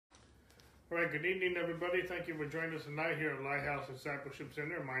All right, good evening, everybody. Thank you for joining us tonight here at Lighthouse Discipleship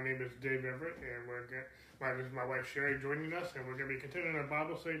Center. My name is Dave Everett, and this is my wife Sherry joining us, and we're going to be continuing our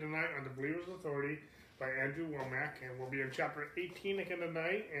Bible study tonight on the Believer's Authority by Andrew Wommack, and we'll be in chapter 18 again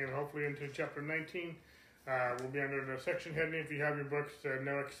tonight, and hopefully into chapter 19. We'll be under the section heading, if you have your books,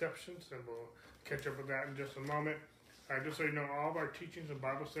 No Exceptions, and we'll catch up with that in just a moment. Just so you know, all of our teachings and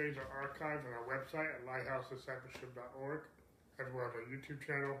Bible studies are archived on our website at lighthousediscipleship.org, as well as our YouTube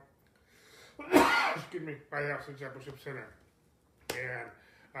channel. Excuse me, Lighthouse Discipleship Center. And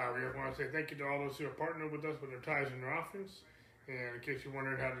we want to say thank you to all those who have partnered with us with their tithes and their offerings. And in case you're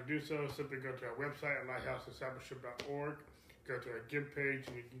wondering how to do so, simply go to our website at lighthousediscipleship.org, go to our give page,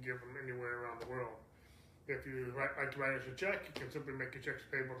 and you can give them anywhere around the world. If you like to write us a check, you can simply make your checks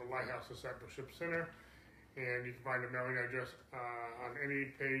payable to Lighthouse Discipleship Center. And you can find the mailing address on any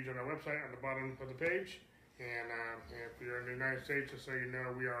page on our website on the bottom of the page. And if you're in the United States, just so you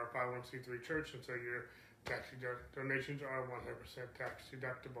know, we are a 501c3 church, and so your tax donations are 100% tax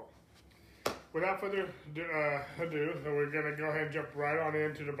deductible. Without further ado, we're going to go ahead and jump right on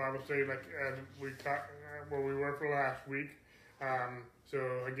into the Bible study, like as we where we were for last week. So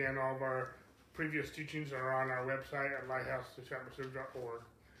again, all of our previous teachings are on our website at lighthousediscipleship.org,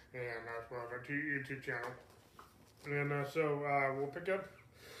 and as well as our YouTube channel. And so we'll pick up.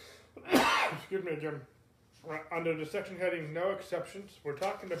 Excuse me again. Under the section heading, No Exceptions, we're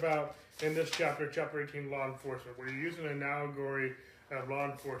talking about, in this chapter 18, law enforcement. We're using an allegory of law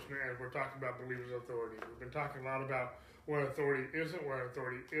enforcement, and we're talking about believer's authority. We've been talking a lot about what authority isn't, what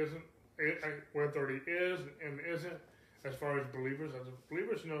authority is and isn't, as far as believers. As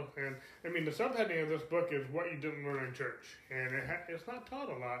believers, you know, and I mean, the subheading of this book is what you didn't learn in church. And it's not taught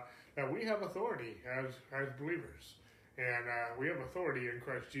a lot that we have authority as believers. And we have authority in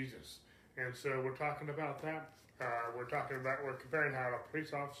Christ Jesus. And so we're talking about that. We're comparing how a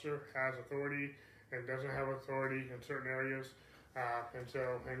police officer has authority and doesn't have authority in certain areas.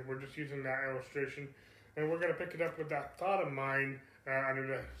 And we're just using that illustration. And we're going to pick it up with that thought of mine under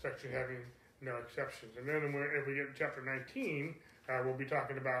the section having no exceptions. And then if we get to chapter 19, we'll be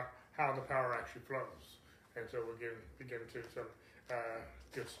talking about how the power actually flows. And so we'll get into some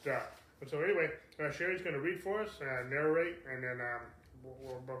good stuff. And so anyway, Sherry's going to read for us, narrate, and then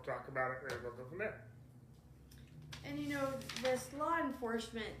we'll both talk about it, and we'll go from there. And you know, this law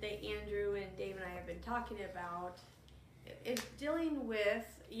enforcement that Andrew and Dave and I have been talking about is dealing with,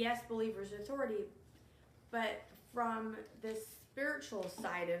 yes, believers' authority, but from the spiritual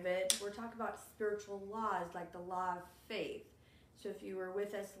side of it, we're talking about spiritual laws, like the law of faith. So if you were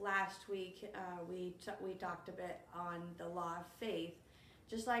with us last week, we talked a bit on the law of faith.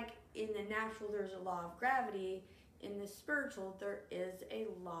 Just like in the natural there's a law of gravity, in the spiritual, there is a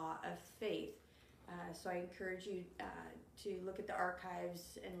law of faith. So I encourage you to look at the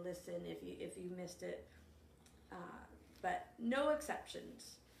archives and listen if you missed it. But no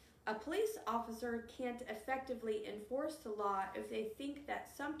exceptions. A police officer can't effectively enforce the law if they think that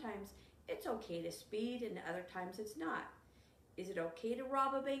sometimes it's okay to speed and other times it's not. Is it okay to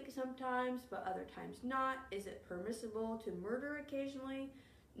rob a bank sometimes, but other times not? Is it permissible to murder occasionally?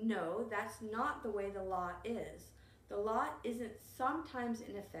 No, that's not the way the law is. The law isn't sometimes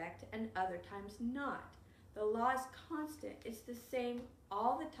in effect and other times not. The law is constant. It's the same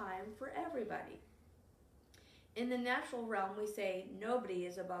all the time for everybody. In the natural realm, we say nobody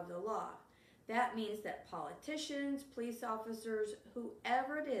is above the law. That means that politicians, police officers,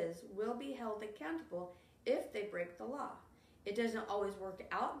 whoever it is, will be held accountable if they break the law. It doesn't always work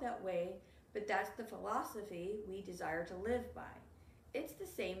out that way, but that's the philosophy we desire to live by. It's the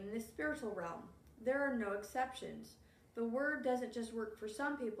same in the spiritual realm. There are no exceptions. The word doesn't just work for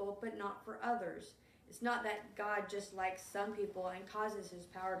some people, but not for others. It's not that God just likes some people and causes his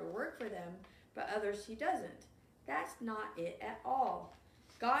power to work for them, but others he doesn't. That's not it at all.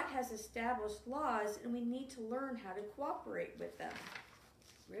 God has established laws, and we need to learn how to cooperate with them.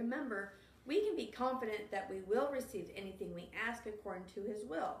 Remember, we can be confident that we will receive anything we ask according to his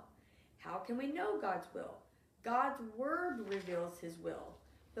will. How can we know God's will? God's word reveals his will.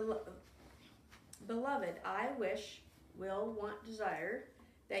 Beloved, I wish, will, want, desire,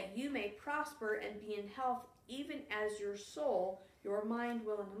 that you may prosper and be in health, even as your soul, your mind,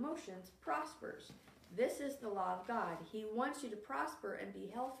 will, and emotions prospers. This is the law of God. He wants you to prosper and be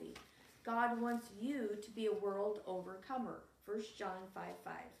healthy. God wants you to be a world overcomer. 1 John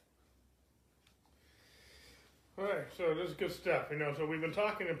 5:5. All right, so this is good stuff. So we've been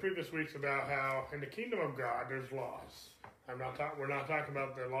talking in previous weeks about how in the kingdom of God there's laws. We're not talking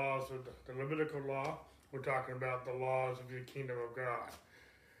about the laws of the Levitical law. We're talking about the laws of the kingdom of God.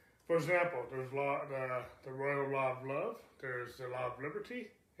 For example, there's the royal law of love. There's the law of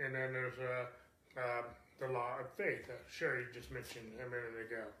liberty, and then there's the law of faith that Sherry just mentioned a minute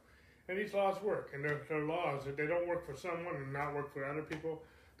ago. And these laws work, and they're laws that they don't work for someone and not work for other people.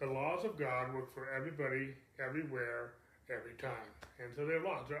 The laws of God work for everybody, everywhere, every time. And so they're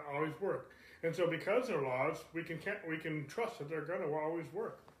laws; they always work. And so because they're laws, we can trust that they're going to always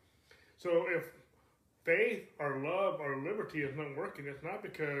work. So if faith or love or liberty is not working, it's not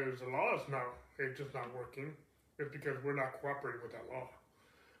because the law is it's just not working. It's because we're not cooperating with that law.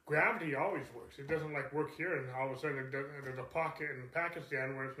 Gravity always works. It doesn't work here and all of a sudden there's a pocket in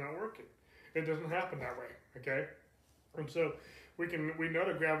Pakistan where it's not working. It doesn't happen that way, okay? And so we know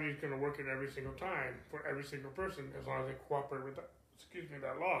that gravity is going to work at every single time for every single person as long as they cooperate with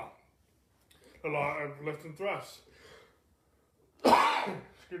that law. The law of lift and thrust.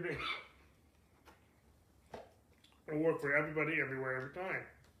 Excuse me. It will work for everybody, everywhere, every time.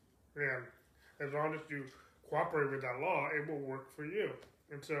 And as long as you cooperate with that law, it will work for you.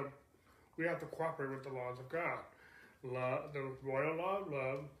 And so we have to cooperate with the laws of God. The royal law of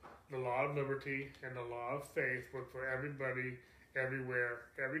love, the law of liberty, and the law of faith work for everybody,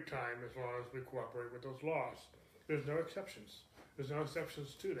 everywhere, every time, as long as we cooperate with those laws. There's no exceptions. There's no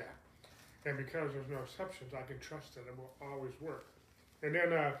exceptions to that. And because there's no exceptions, I can trust that it will always work. And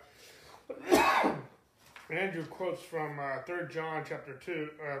then Andrew quotes from 3 John chapter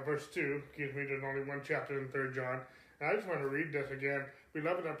 2, verse 2. Excuse me, there's only one chapter in 3 John. And I just want to read this again.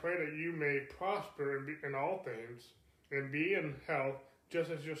 Beloved, I pray that you may prosper in all things and be in health just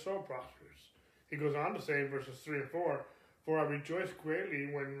as your soul prospers. He goes on to say in verses 3 and 4, For I rejoiced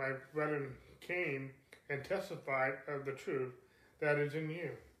greatly when my brethren came and testified of the truth that is in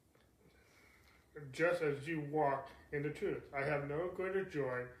you, just as you walk in the truth. I have no greater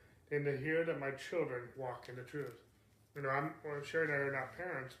joy than to hear that my children walk in the truth. You know, Sherry and I are not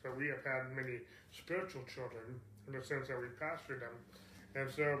parents, but we have had many spiritual children in the sense that we pastor them. And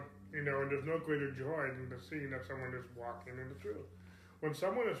so, and there's no greater joy than to seeing that someone is walking in the truth. When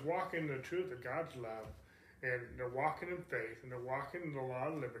someone is walking in the truth of God's love, and they're walking in faith, and they're walking in the law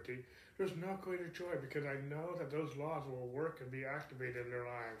of liberty, there's no greater joy because I know that those laws will work and be activated in their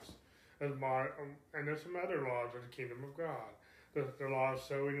lives. And there's some other laws of the kingdom of God. The law of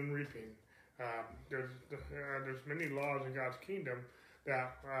sowing and reaping. There's many laws in God's kingdom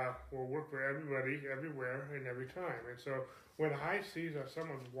that will work for everybody, everywhere, and every time. And so when I see that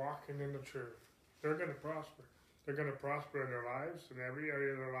someone's walking in the truth, they're going to prosper. They're going to prosper in their lives, in every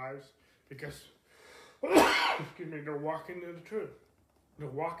area of their lives, because, they're walking in the truth. They're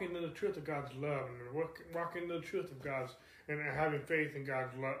walking in the truth of God's love, and they're walking in the truth of God's, and having faith in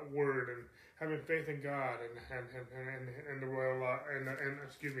God's word, and having faith in God, and the royal law,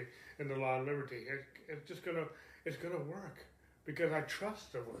 and the law of liberty. It's gonna work because I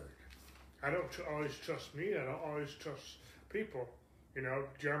trust the word. I don't always trust me. I don't always trust people.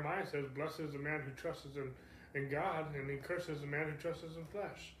 Jeremiah says, "Blessed is the man who trusts in God, and he curses the man who trusts in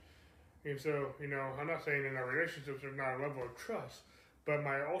flesh." And so, I'm not saying in our relationships there's not a level of trust, but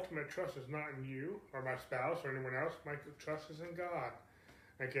my ultimate trust is not in you or my spouse or anyone else. My trust is in God.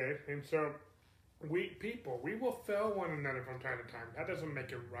 Okay? And so, we will fail one another from time to time. That doesn't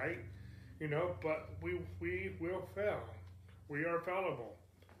make it right, but we will fail. We are fallible.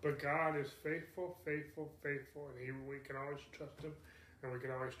 But God is faithful, faithful, faithful, and we can always trust Him, and we can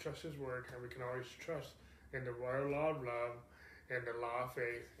always trust His word, and we can always trust in the royal law of love, and the law of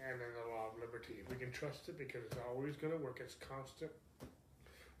faith, and in the law of liberty. We can trust it because it's always going to work. It's constant.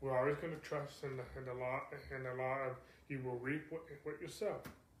 We're always going to trust in the law of you will reap what you sow.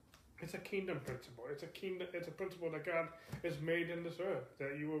 It's a kingdom principle. It's a principle that God has made in this earth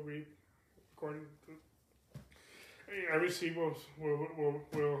that you will reap according to. Every seed will this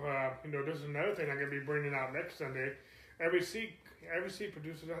is another thing I'm going to be bringing out next Sunday. Every seed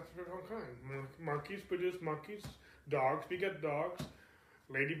produces after its own kind. Monkeys produce monkeys. Dogs beget dogs.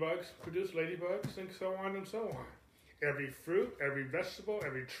 Ladybugs produce ladybugs, and so on and so on. Every fruit, every vegetable,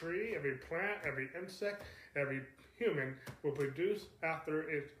 every tree, every plant, every insect, every human will produce after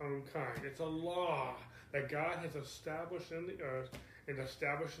its own kind. It's a law that God has established in the earth and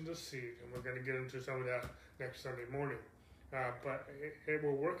established in the seed. And we're going to get into some of that next Sunday morning. But it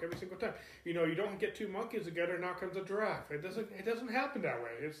will work every single time. You don't get two monkeys together and now comes a giraffe. It doesn't happen that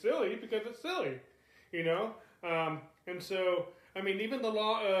way. It's silly because it's silly. And so, even the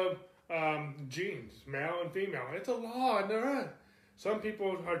law of genes, male and female, it's a law in the earth. Some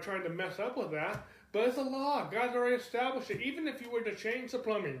people are trying to mess up with that, but it's a law. God's already established it. Even if you were to change the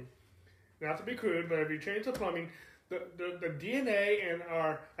plumbing, not to be crude, but if you change the plumbing, the DNA in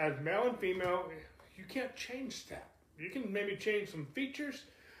our as male and female, you can't change that. You can maybe change some features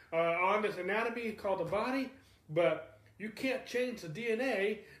on this anatomy called the body, but You can't change the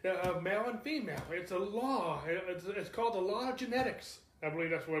DNA of male and female. It's a law. It's called the law of genetics. I believe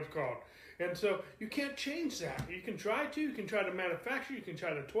that's what it's called. And so you can't change that. You can try to. You can try to manufacture. You can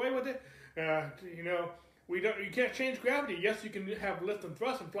try to toy with it. You can't change gravity. Yes, you can have lift and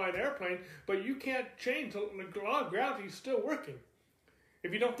thrust and fly an airplane, but you can't change the law of gravity is still working.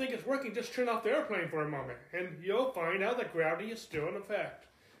 If you don't think it's working, just turn off the airplane for a moment, and you'll find out that gravity is still in effect.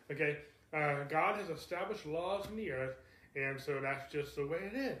 Okay, God has established laws in the earth, and so that's just the way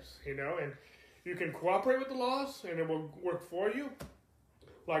it is, And you can cooperate with the laws, and it will work for you.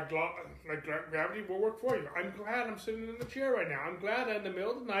 Like gravity will work for you. I'm glad I'm sitting in the chair right now. I'm glad that in the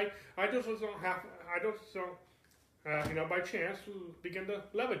middle of the night, I don't, by chance, begin to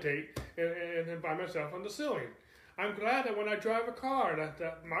levitate and by myself on the ceiling. I'm glad that when I drive a car,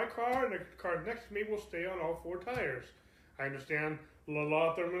 that my car and the car next to me will stay on all four tires. I understand the law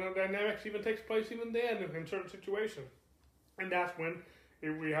of thermodynamics even takes place even then in certain situations. And that's when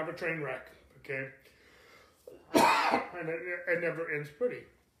we have a train wreck, okay? And it never ends pretty.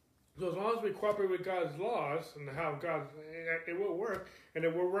 So as long as we cooperate with God's laws and how it will work, and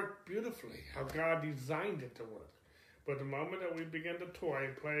it will work beautifully, how God designed it to work. But the moment that we begin to toy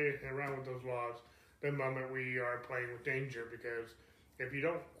and play around with those laws, the moment we are playing with danger, because if you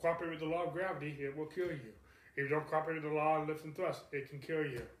don't cooperate with the law of gravity, it will kill you. If you don't cooperate with the law of lift and thrust, it can kill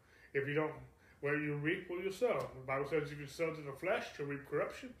you. If you don't, where you reap, will you sow. The Bible says if you sow to the flesh, you'll reap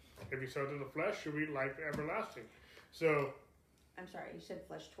corruption. If you sow to the flesh, you'll reap life everlasting. So, I'm sorry, you said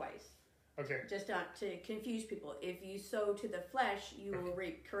flesh twice. Okay. Just not to confuse people. If you sow to the flesh, you will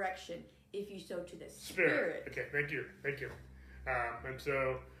reap correction. If you sow to the spirit. Okay, thank you.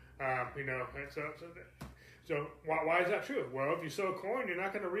 So why is that true? Well, if you sow corn, you're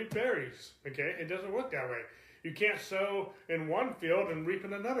not going to reap berries. Okay, it doesn't work that way. You can't sow in one field and reap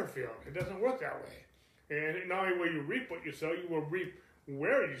in another field. It doesn't work that way. And not only will you reap what you sow, you will reap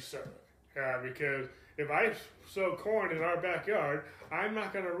where you sow it. Because if I sow corn in our backyard, I'm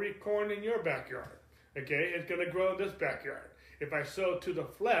not going to reap corn in your backyard. Okay, it's going to grow in this backyard. If I sow to the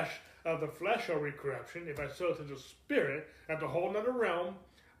flesh, of the flesh I'll reap corruption. If I sow to the spirit, that's a whole other realm.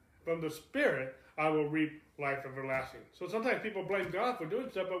 From the spirit, I will reap life everlasting. So sometimes people blame God for doing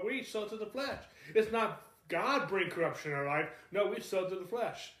stuff, but we sow to the flesh. It's not God bring corruption in our life. No, we sow to the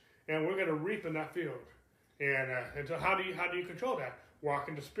flesh, and we're going to reap in that field. And so how do you control that? Walk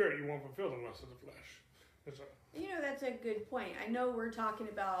in the spirit. You won't fulfill the lust of the flesh. That's a good point. I know we're talking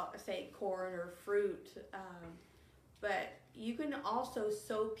about, say, corn or fruit, but you can also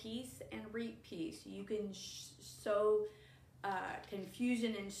sow peace and reap peace. You can sow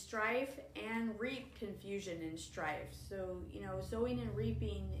confusion and strife and reap confusion and strife. So, sowing and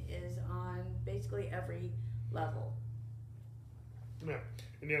reaping is on basically every level. Yeah.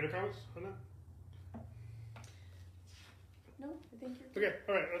 Any other comments on that? No, I think you're okay.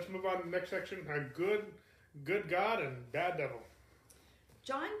 All right. Let's move on to the next section. Good God and bad devil.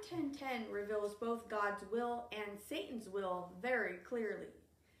 John 10:10 reveals both God's will and Satan's will very clearly.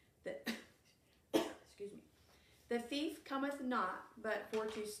 Excuse me. The thief cometh not, but for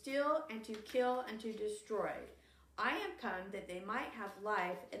to steal and to kill and to destroy. I am come that they might have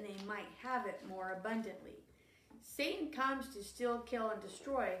life, and they might have it more abundantly. Satan comes to steal, kill, and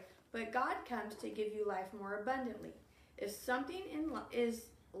destroy, but God comes to give you life more abundantly. If something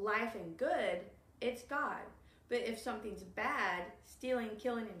is life and good, it's God. But if something's bad, stealing,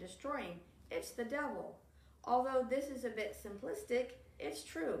 killing, and destroying, it's the devil. Although this is a bit simplistic, it's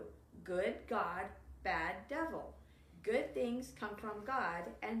true. Good God, bad devil. Good things come from God,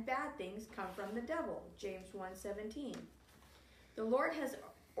 and bad things come from the devil. James 1:17. The Lord has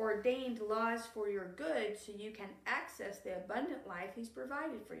ordained laws for your good so you can access the abundant life He's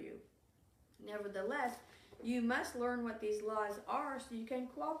provided for you. Nevertheless, you must learn what these laws are so you can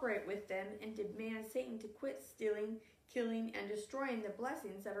cooperate with them and demand Satan to quit stealing, killing, and destroying the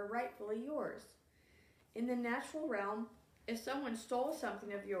blessings that are rightfully yours. In the natural realm, if someone stole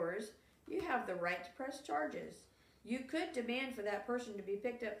something of yours, you have the right to press charges. You could demand for that person to be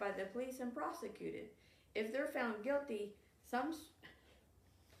picked up by the police and prosecuted. If they're found guilty, some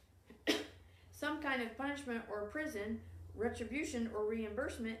kind of punishment or prison, retribution, or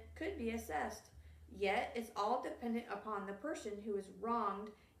reimbursement could be assessed. Yet, it's all dependent upon the person who is wronged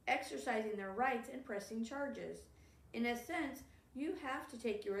exercising their rights and pressing charges. In a sense, you have to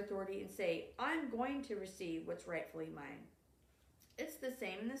take your authority and say, I'm going to receive what's rightfully mine. It's the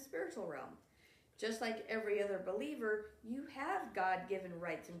same in the spiritual realm. Just like every other believer, you have God-given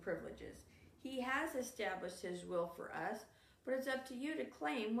rights and privileges. He has established His will for us, but it's up to you to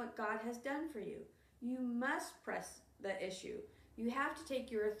claim what God has done for you. You must press the issue. You have to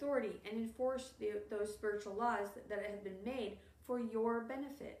take your authority and enforce those spiritual laws that have been made for your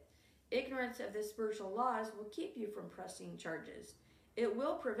benefit. Ignorance of the spiritual laws will keep you from pressing charges. It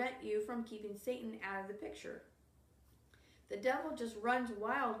will prevent you from keeping Satan out of the picture. The devil just runs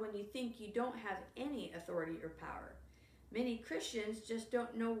wild when you think you don't have any authority or power. Many Christians just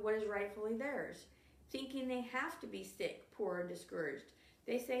don't know what is rightfully theirs, thinking they have to be sick, poor, and discouraged.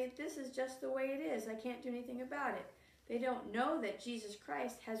 They say, this is just the way it is. I can't do anything about it. They don't know that Jesus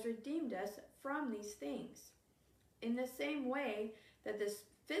Christ has redeemed us from these things. In the same way that this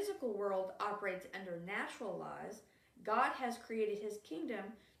physical world operates under natural laws, God has created his kingdom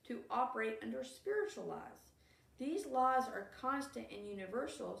to operate under spiritual laws. These laws are constant and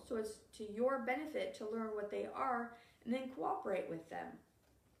universal, so it's to your benefit to learn what they are and then cooperate with them.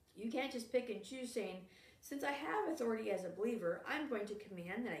 You can't just pick and choose saying, since I have authority as a believer, I'm going to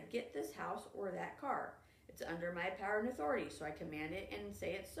command that I get this house or that car. It's under my power and authority, so I command it and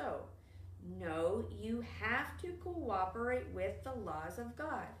say it's so. No, you have to cooperate with the laws of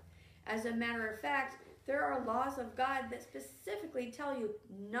God. As a matter of fact, there are laws of God that specifically tell you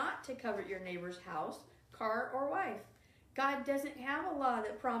not to covet your neighbor's house, car, or wife. God doesn't have a law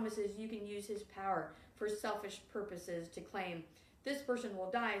that promises you can use his power for selfish purposes to claim, this person will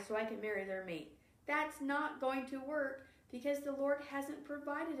die so I can marry their mate. That's not going to work because the Lord hasn't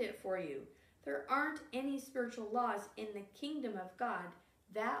provided it for you. There aren't any spiritual laws in the kingdom of God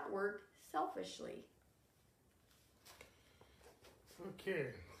that work selfishly. Okay,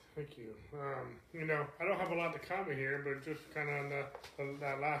 thank you. I don't have a lot to comment here, but just kind of on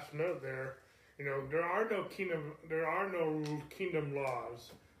that last note there, there are no kingdom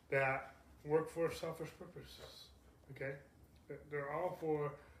laws that work for selfish purposes. Okay, they're all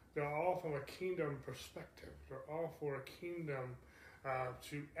from a kingdom perspective. They're all for a kingdom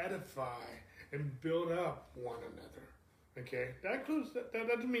to edify and build up one another. Okay, that includes that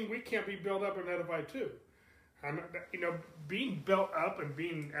doesn't mean we can't be built up and edified too. Being built up and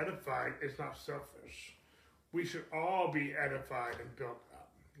being edified is not selfish. We should all be edified and built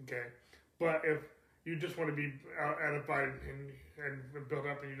up. Okay, but if you just want to be edified and built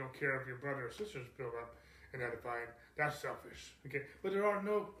up, and you don't care if your brother or sister is built up and edified, that's selfish. Okay, but there are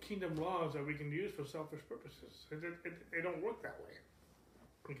no kingdom laws that we can use for selfish purposes. It don't work that way.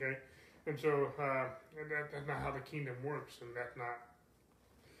 Okay, and so that's not how the kingdom works, and that's not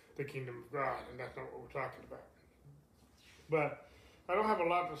the kingdom of God, and that's not what we're talking about. But I don't have a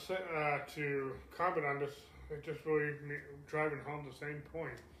lot to say, to comment on this. It's just really driving home the same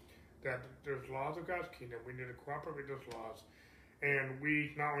point, that there's laws of God's kingdom. We need to cooperate with those laws, and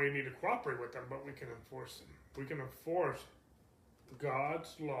we not only need to cooperate with them, but we can enforce them. We can enforce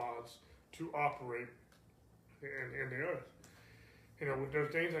God's laws to operate in the earth.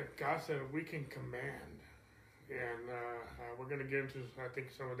 There's things that God said we can command, and we're going to get into, I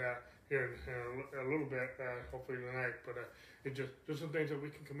think, some of that here in a little bit, hopefully tonight. But there's some things that we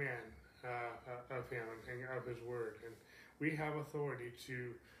can command of Him and of His Word, and we have authority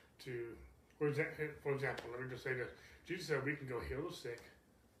to for example, let me just say this: Jesus said we can go heal the sick,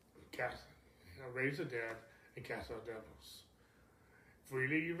 raise the dead, and cast out devils.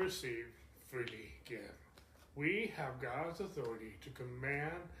 Freely you receive, freely give. We have God's authority to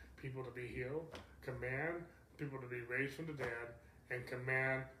command people to be healed, command people to be raised from the dead, and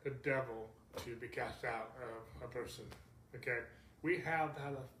command the devil to be cast out of a person. Okay? We have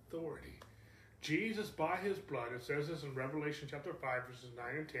that authority. Jesus, by his blood, it says this in Revelation chapter 5, verses 9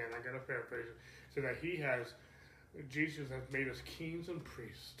 and 10, I got to paraphrase it, so that Jesus has made us kings and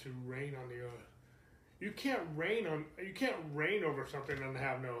priests to reign on the earth. You can't reign over something and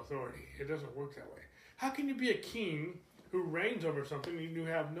have no authority. It doesn't work that way. How can you be a king who reigns over something and you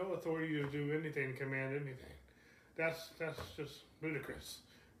have no authority to do anything, command anything? That's just ludicrous.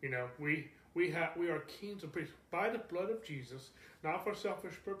 We are kings and priests by the blood of Jesus, not for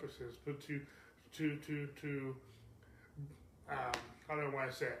selfish purposes, but to how do I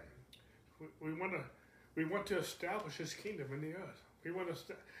want to say it? We want to establish His kingdom in the earth. We want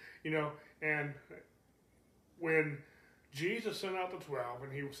to, and when Jesus sent out the 12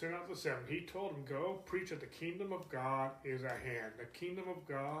 and He sent out the 7, He told them, go preach that the kingdom of God is at hand. The kingdom of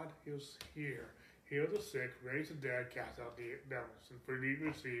God is here. Heal the sick, raise the dead, cast out the devils, and freely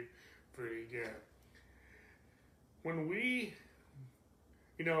receive, freely give. When we,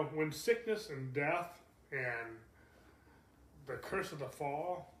 when sickness and death and the curse of the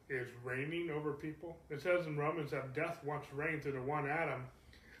fall is reigning over people, it says in Romans that death once reigned through the one Adam,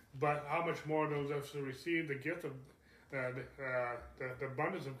 but how much more those of us who receive the gift of the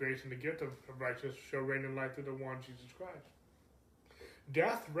abundance of grace and the gift of righteousness shall reign in life through the one Jesus Christ.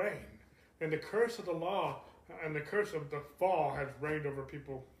 Death reigned, and the curse of the law and the curse of the fall has reigned over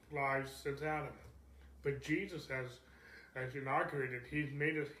people's lives since Adam. But Jesus has inaugurated. He's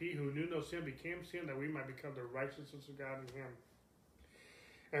made us, he who knew no sin became sin, that we might become the righteousness of God in him.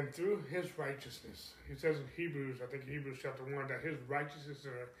 And through his righteousness, he says in Hebrews, I think Hebrews chapter 1, that his righteousness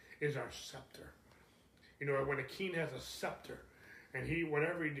is our scepter. You know, when a king has a scepter, and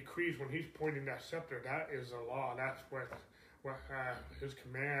whatever he decrees when he's pointing that scepter, that is the law. That's what his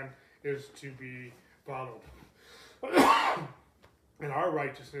command is to be followed. And our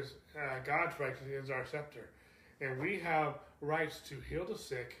righteousness, God's righteousness, is our scepter. And we have rights to heal the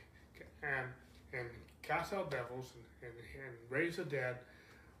sick and cast out devils and raise the dead.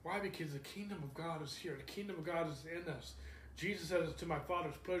 Why? Because the kingdom of God is here. The kingdom of God is in us. Jesus says it's to my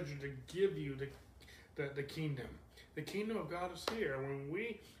Father's pleasure to give you the kingdom. The kingdom of God is here. And when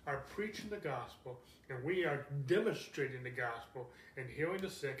we are preaching the gospel and we are demonstrating the gospel and healing the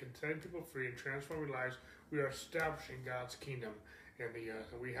sick and setting people free and transforming lives, we are establishing God's kingdom in the earth.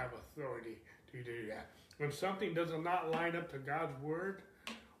 And we have authority to do that. When something does not line up to God's word,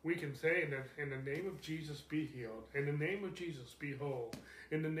 we can say in the name of Jesus, be healed. In the name of Jesus, be whole.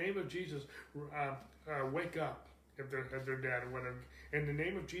 In the name of Jesus, wake up if they're dead or whatever. In the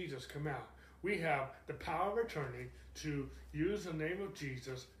name of Jesus, come out. We have the power of attorney to use the name of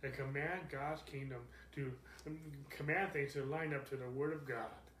Jesus and command God's kingdom, to command things to line up to the word of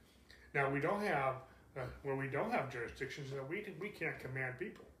God. Now, we don't have jurisdictions, so we can't command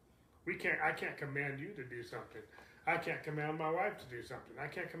people. I can't command you to do something. I can't command my wife to do something. I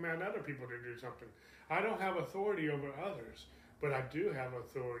can't command other people to do something. I don't have authority over others, but I do have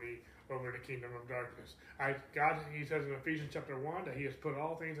authority over the kingdom of darkness. God, he says in Ephesians chapter 1 that he has put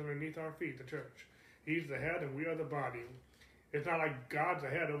all things underneath our feet, the church. He's the head and we are the body. It's not like God's the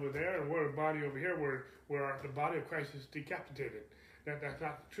head over there and we're the body over here where the body of Christ is decapitated. That's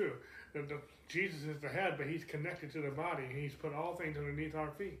not true. Jesus is the head, but he's connected to the body and he's put all things underneath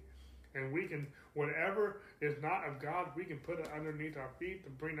our feet. And we can, whatever is not of God, we can put it underneath our feet to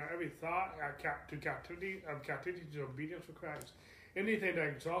bring every thought to captivity to obedience for Christ. Anything that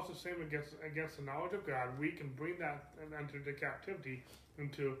exalts itself against the knowledge of God, we can bring that into the captivity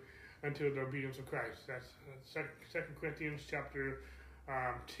into the obedience of Christ. That's 2 Corinthians chapter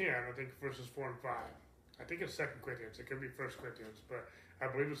 10, I think verses 4 and 5. I think it's 2 Corinthians. It could be 1 Corinthians, but I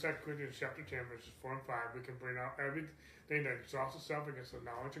believe it's 2 Corinthians chapter 10, verses 4 and 5. We can bring out everything that exalts itself against the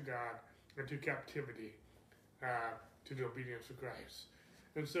knowledge of God into captivity to the obedience of Christ.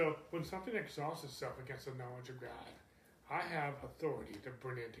 And so when something exalts itself against the knowledge of God, I have authority to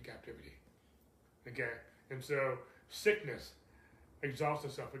bring it into captivity. Okay? And so sickness exalts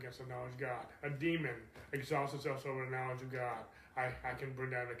itself against the knowledge of God. A demon exalts itself over the knowledge of God. I can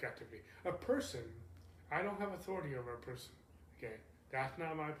bring that into captivity. A person, I don't have authority over a person. Okay? That's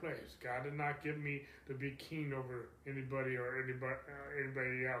not my place. God did not give me to be king over anybody or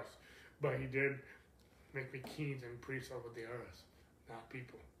anybody else. But he did make me kings and priests over the earth, not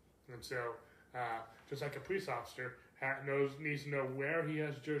people. And so, just like a police officer needs to know where he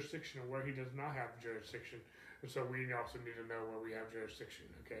has jurisdiction and where he does not have jurisdiction. And so we also need to know where we have jurisdiction,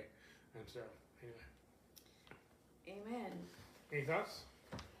 okay? And so, anyway. Amen. Any thoughts?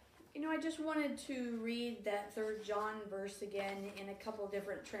 You know, I just wanted to read that 3 John verse again in a couple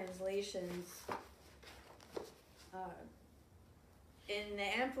different translations. In the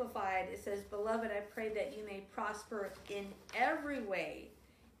Amplified, it says, "Beloved, I pray that you may prosper in every way,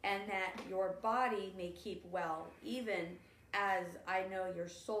 and that your body may keep well, even as I know your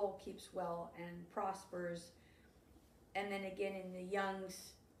soul keeps well and prospers." And then again in the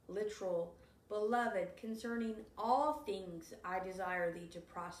Young's literal, "Beloved, concerning all things I desire thee to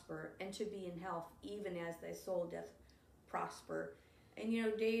prosper and to be in health, even as thy soul doth prosper." And you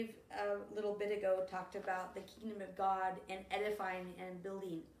know, Dave a little bit ago talked about the kingdom of God and edifying and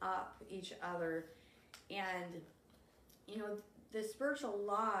building up each other. And you know, the spiritual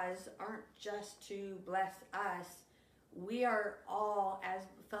laws aren't just to bless us. We are all, as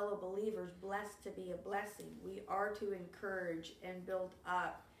fellow believers, blessed to be a blessing. We are to encourage and build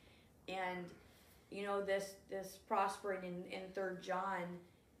up. And you know, this prospering in 3 John,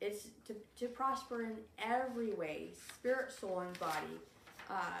 it's to prosper in every way, spirit, soul, and body.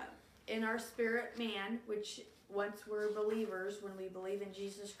 In our spirit man, which once we're believers, when we believe in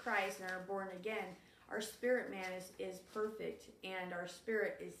Jesus Christ and are born again, our spirit man is perfect and our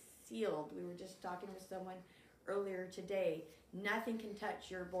spirit is sealed. We were just talking to someone earlier today. Nothing can touch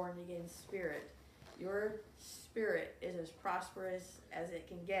your born again spirit. Your spirit is as prosperous as it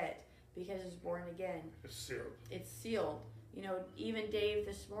can get because it's born again. It's sealed. It's sealed. You know, even Dave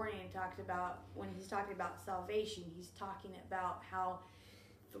this morning talked about, when he's talking about salvation, he's talking about how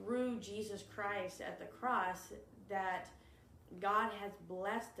through Jesus Christ at the cross that God has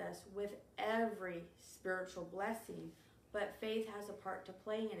blessed us with every spiritual blessing, but faith has a part to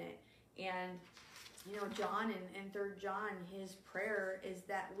play in it. And John in 3 John, his prayer is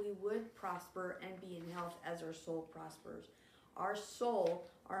that we would prosper and be in health as our soul prospers. Our soul,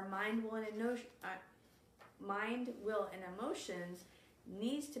 our mind, will, and emotions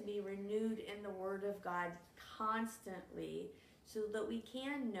needs to be renewed in the Word of God constantly, so that we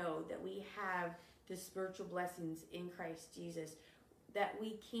can know that we have the spiritual blessings in Christ Jesus, that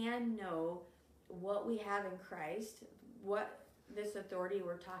we can know what we have in Christ, what this authority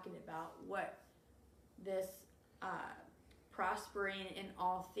we're talking about, what this prospering in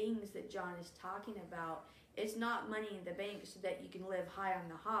all things that John is talking about. It's not money in the bank so that you can live high on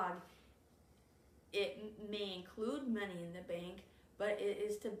the hog. It may include money in the bank, but it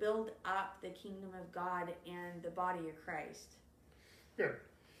is to build up the kingdom of God and the body of Christ. Good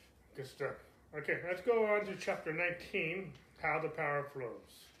stuff. Okay, let's go on to chapter 19, how the power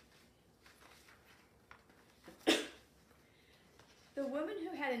flows. The woman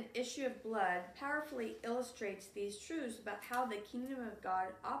who had an issue of blood powerfully illustrates these truths about how the kingdom of God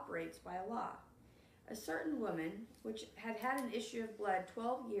operates by law. A certain woman, which had had an issue of blood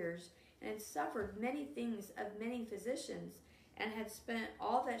 12 years, and had suffered many things of many physicians, and had spent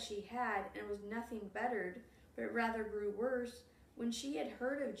all that she had, and was nothing bettered, but rather grew worse, when she had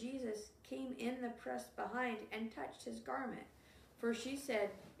heard of Jesus, came in the press behind, and touched his garment. For she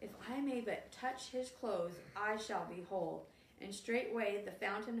said, "If I may but touch his clothes, I shall be whole." And straightway the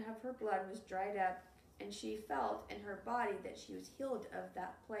fountain of her blood was dried up, and she felt in her body that she was healed of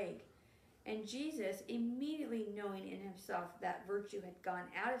that plague. And Jesus, immediately knowing in himself that virtue had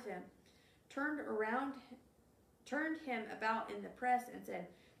gone out of him, turned him about in the press, and said,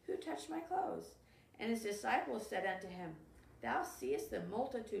 "Who touched my clothes?" And his disciples said unto him, "Thou seest the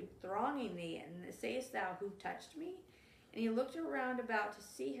multitude thronging thee, and sayest thou, Who touched me?" And he looked around about to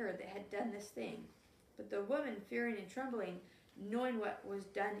see her that had done this thing. But the woman, fearing and trembling, knowing what was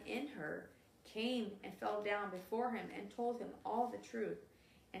done in her, came and fell down before him, and told him all the truth.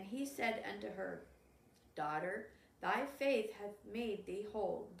 And he said unto her, "Daughter, thy faith hath made thee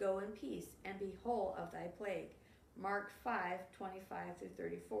whole. Go in peace, and be whole of thy plague." Mark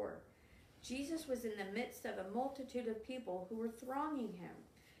 5:25-34. Jesus was in the midst of a multitude of people who were thronging him.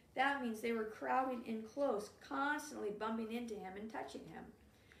 That means they were crowding in close, constantly bumping into him and touching him.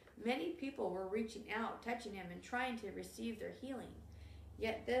 Many people were reaching out, touching him, and trying to receive their healing.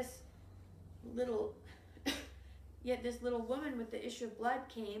 Yet this little woman with the issue of blood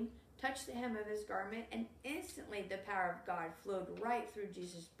came, touched the hem of his garment, and instantly the power of God flowed right through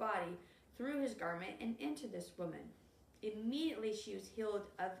Jesus' body, through his garment, and into this woman. Immediately she was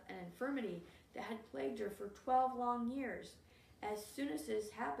healed of an infirmity that had plagued her for 12 long years. As soon as this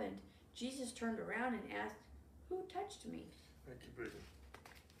happened, Jesus turned around and asked, "Who touched me?" Thank you, Bridget.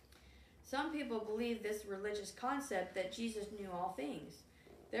 Some people believe this religious concept that Jesus knew all things.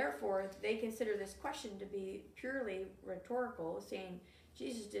 Therefore, they consider this question to be purely rhetorical, saying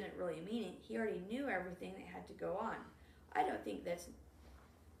Jesus didn't really mean it. He already knew everything that had to go on. I don't think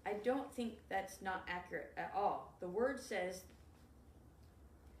that's not accurate at all. The word says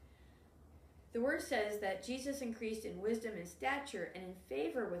that Jesus increased in wisdom and stature and in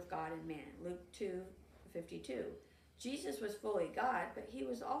favor with God and man. Luke 2:52. Jesus was fully God, but he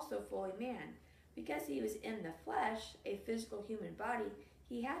was also fully man. Because he was in the flesh, a physical human body,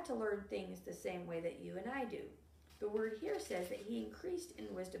 he had to learn things the same way that you and I do. The word here says that he increased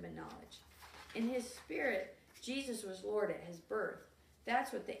in wisdom and knowledge. In his spirit, Jesus was Lord at his birth.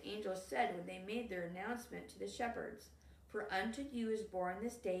 That's what the angels said when they made their announcement to the shepherds. "For unto you is born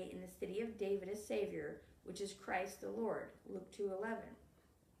this day in the city of David a Savior, which is Christ the Lord." Luke 2:11.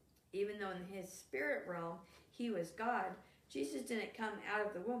 Even though in his spirit realm he was God, Jesus didn't come out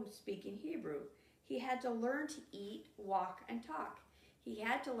of the womb speaking Hebrew. He had to learn to eat, walk, and talk. He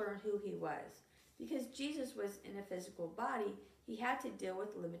had to learn who he was. Because Jesus was in a physical body, he had to deal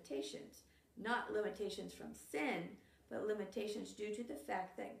with limitations. Not limitations from sin, but limitations due to the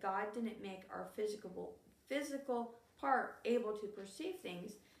fact that God didn't make our physical part able to perceive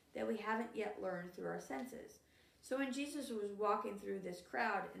things that we haven't yet learned through our senses. So when Jesus was walking through this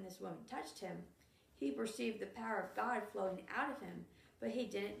crowd and this woman touched him, he perceived the power of God flowing out of him, but he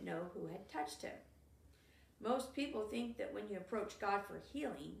didn't know who had touched him. Most people think that when you approach God for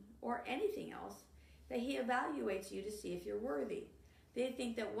healing or anything else, that he evaluates you to see if you're worthy. They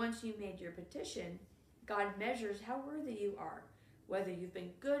think that once you made your petition, God measures how worthy you are, whether you've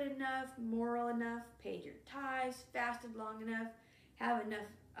been good enough, moral enough, paid your tithes, fasted long enough, have enough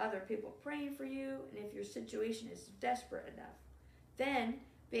other people praying for you, and if your situation is desperate enough. Then,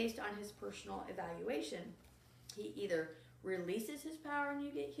 based on his personal evaluation. He either releases his power and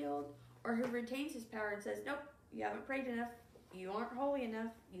you get healed, or he retains his power and says, nope, you haven't prayed enough, you aren't holy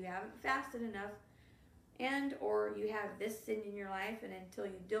enough, you haven't fasted enough, and or you have this sin in your life, and until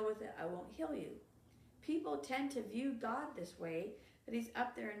you deal with it, I won't heal you. People tend to view God this way, that he's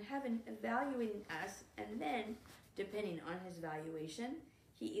up there in heaven evaluating us, and then, depending on his valuation,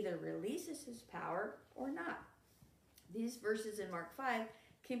 he either releases his power or not. These verses in Mark 5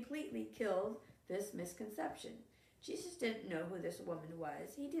 completely killed this misconception. Jesus didn't know who this woman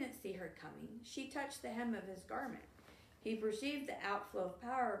was. He didn't see her coming. She touched the hem of his garment. He perceived the outflow of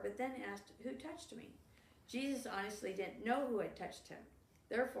power, but then asked, who touched me? Jesus honestly didn't know who had touched him.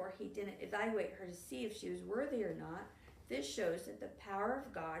 Therefore, he didn't evaluate her to see if she was worthy or not. This shows that the power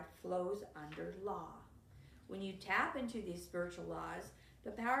of God flows under law. When you tap into these spiritual laws,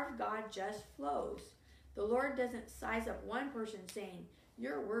 the power of God just flows. The Lord doesn't size up one person saying,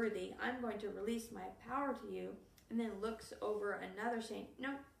 you're worthy, I'm going to release my power to you, and then looks over another saying,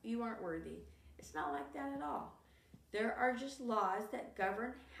 no, you aren't worthy. It's not like that at all. There are just laws that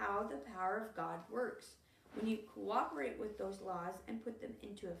govern how the power of God works. When you cooperate with those laws and put them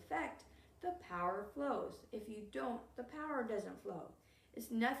into effect, the power flows. If you don't, the power doesn't flow.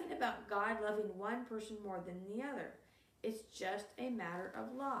 It's nothing about God loving one person more than the other. It's just a matter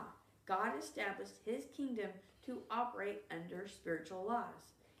of law. God established his kingdom to operate under spiritual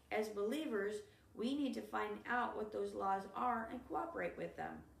laws. As believers, we need to find out what those laws are and cooperate with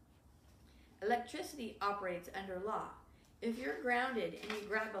them. Electricity operates under law. If you're grounded and you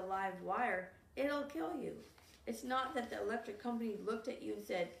grab a live wire, it'll kill you. It's not that the electric company looked at you and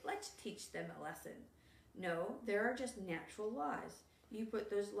said, let's teach them a lesson. No, there are just natural laws. You put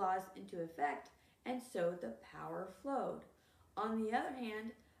those laws into effect, and so the power flowed. On the other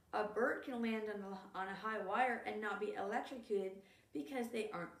hand, a bird can land on a high wire and not be electrocuted because they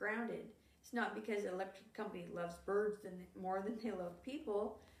aren't grounded. It's not because the electric company loves birds more than they love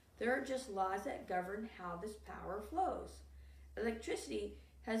people. There are just laws that govern how this power flows. Electricity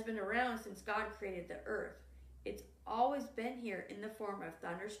has been around since God created the earth. It's always been here in the form of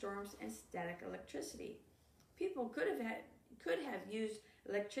thunderstorms and static electricity. People could have used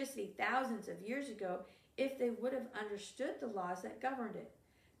electricity thousands of years ago if they would have understood the laws that governed it.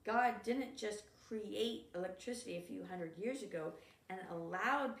 God didn't just create electricity a few hundred years ago and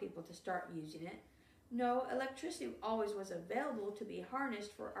allowed people to start using it. No, electricity always was available to be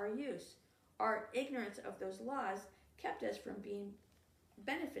harnessed for our use. Our ignorance of those laws kept us from being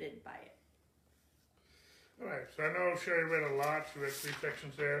benefited by it. All right, so I know Sherry read a lot. She read 3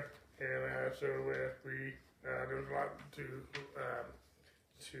 sections there, and so there was a lot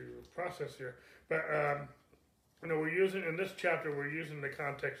to process here. But we're using in this chapter, we're using the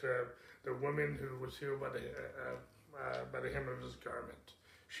context of the woman who was healed by the hem of his garment.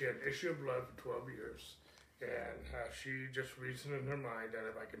 She had an issue of blood for 12 years, and she just reasoned in her mind that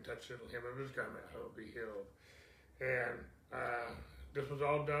if I can touch the hem of his garment, I will be healed. And this was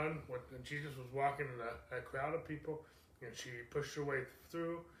all done when Jesus was walking in a crowd of people, and she pushed her way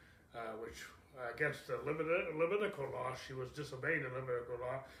through, which against the Levitical law, she was disobeying the Levitical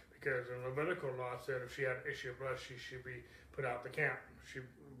law, because the Levitical law said if she had an issue of blood, she should be put out the camp.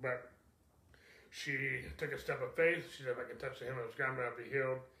 But she took a step of faith. She said, if I can touch the hem of his garment, I'll be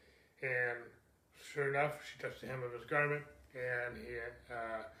healed. And sure enough, she touched the hem of his garment, and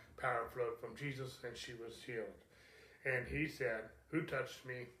power flowed from Jesus, and she was healed. And he said, who touched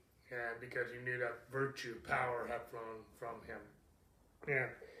me? And because he knew that virtue, power had flown from him. And,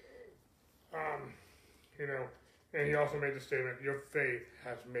 and he also made the statement, your faith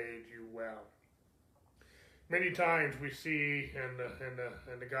has made you well. Many times we see in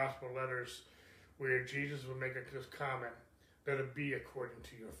the gospel letters where Jesus will make this comment, let it be according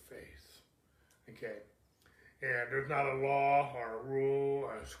to your faith. Okay? And there's not a law or a rule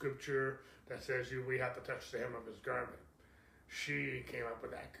or a scripture that says we have to touch the hem of his garment. She came up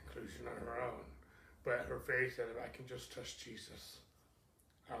with that conclusion on her own. But her faith said, if I can just touch Jesus,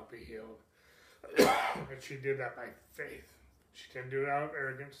 I'll be healed. And she did that by faith. She didn't do it out of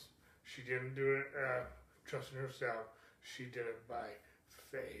arrogance. She didn't do it trusting herself. She did it by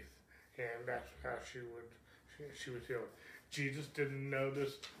faith. And that's how she was healed. Jesus didn't know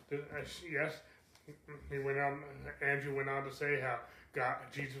this. Yes, he went on. Andrew went on to say how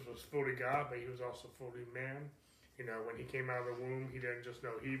Jesus was fully God, but he was also fully man. When he came out of the womb, he didn't just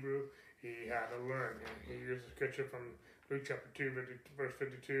know Hebrew. He had to learn. And he used a scripture from Luke chapter 2, verse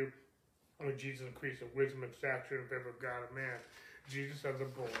 52. When Jesus increased in wisdom and stature in favor of God and man. Jesus as a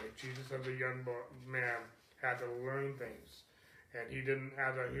boy, Jesus as a young man had to learn things. And he didn't,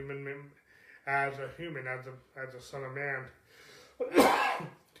 as a son of man,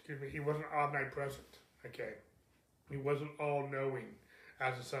 Excuse me. He wasn't omnipresent. Okay. He wasn't all-knowing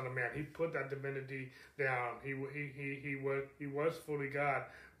as the Son of Man. He put that divinity down. He was fully God,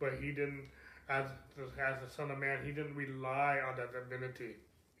 but he didn't, as the Son of Man, he didn't rely on that divinity.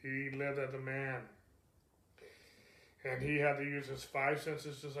 He lived as a man. And he had to use his five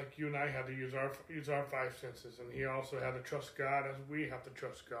senses just like you and I had to use our five senses. And he also had to trust God as we have to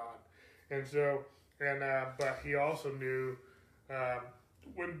trust God. And so, but he also knew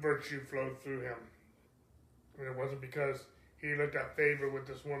when virtue flowed through him. And it wasn't because he looked at favor with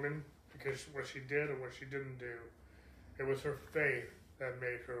this woman because what she did or what she didn't do. It was her faith that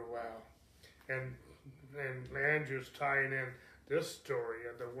made her well. And Andrew's tying in this story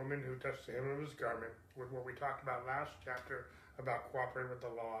of the woman who touched the hem of his garment with what we talked about last chapter about cooperating with the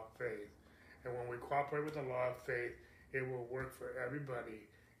law of faith. And when we cooperate with the law of faith, it will work for everybody,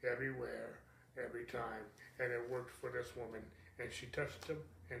 everywhere, every time. And it worked for this woman. And she touched him,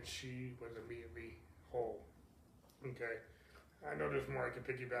 and she was immediately whole. Okay. I know there's more I can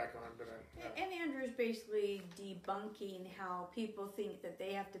piggyback on, but And Andrew's basically debunking how people think that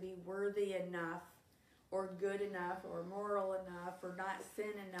they have to be worthy enough or good enough or moral enough or not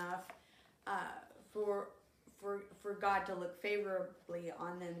sin enough for God to look favorably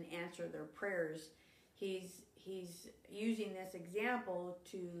on them and answer their prayers. He's using this example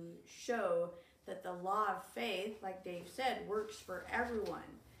to show that the law of faith, like Dave said, works for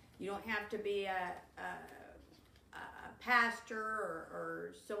everyone. You don't have to be a pastor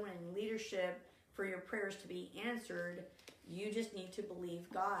or someone in leadership for your prayers to be answered. You just need to believe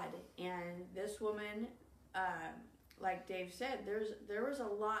God. And this woman, like Dave said, there was a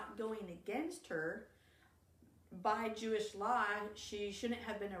lot going against her. By Jewish law, she shouldn't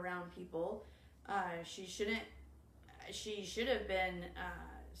have been around people. She should have been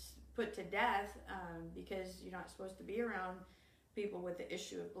put to death because you're not supposed to be around people with the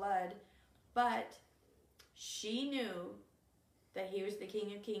issue of blood. But she knew that he was the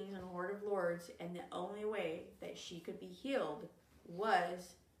King of Kings and Lord of Lords, and the only way that she could be healed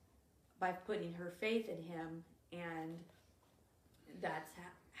was by putting her faith in him, and that's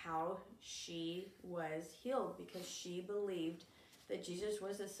how she was healed, because she believed that Jesus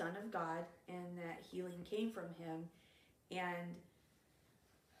was the Son of God and that healing came from him. And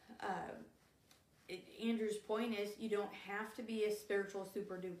Andrew's point is, you don't have to be a spiritual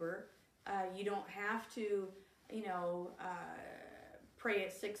super duper. You don't have to, pray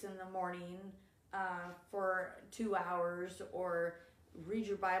at 6 a.m. For 2 hours, or read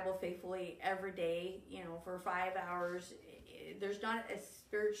your Bible faithfully every day, for 5 hours. There's not a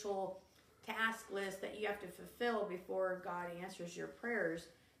spiritual task list that you have to fulfill before God answers your prayers.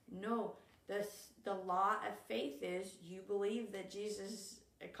 No, the law of faith is you believe that Jesus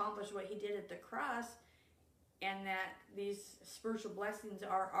accomplished what he did at the cross, and that these spiritual blessings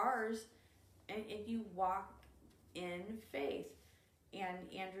are ours, and you walk in faith. And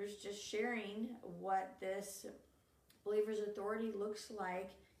Andrew's just sharing what this believer's authority looks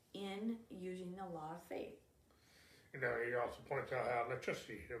like in using the law of faith. He also points out how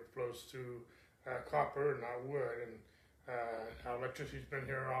electricity flows through copper and not wood, and how electricity's been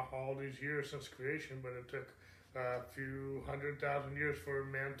here all these years since creation, but it took a few 100,000 years for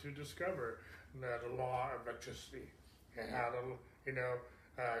man to discover the law of electricity, and how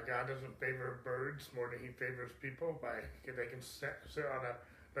God doesn't favor birds more than he favors people. They can sit on an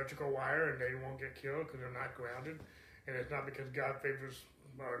electrical wire and they won't get killed because they're not grounded. And it's not because God favors,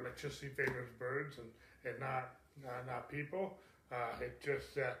 or electricity favors birds and not people. It's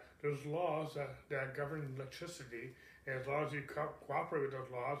just that there's laws that govern electricity, and as long as you cooperate with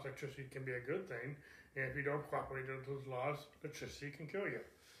those laws, electricity can be a good thing. And if you don't cooperate with those laws, electricity can kill you.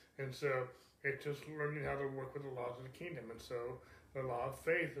 And so it's just learning how to work with the laws of the kingdom. And so the law of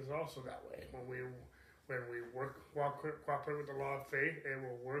faith is also that way. When we cooperate with the law of faith, it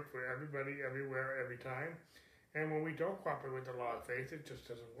will work for everybody, everywhere, every time. And when we don't cooperate with the law of faith, it just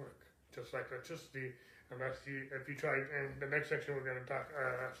doesn't work. Just like electricity, if you try, and the next section we're going to talk,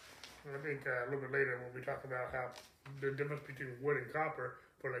 I think a little bit later when we talk about how the difference between wood and copper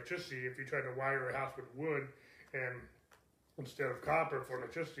for electricity. If you try to wire a house with wood and instead of copper for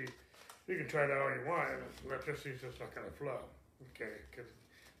electricity, you can try that all you want, and electricity is just not going to flow. Okay, because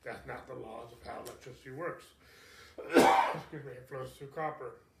that's not the laws of how electricity works. Excuse me, it flows through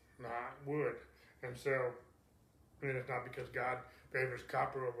copper, not wood. And so, it's not because God favors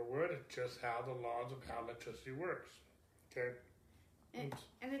copper over wood, it's just how the laws of how electricity works. Okay? And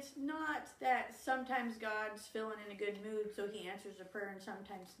it's not that sometimes God's feeling in a good mood, so he answers a prayer, and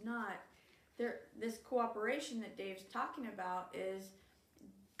sometimes not. This cooperation that Dave's talking about is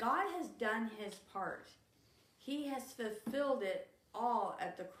God has done his part. He has fulfilled it all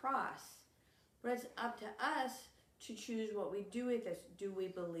at the cross. But it's up to us to choose what we do with this. Do we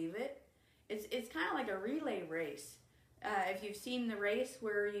believe it? It's kind of like a relay race. If you've seen the race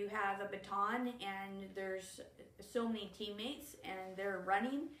where you have a baton and there's so many teammates and they're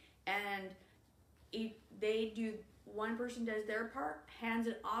running and one person does their part, hands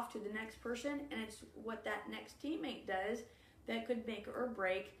it off to the next person, and it's what that next teammate does that could make or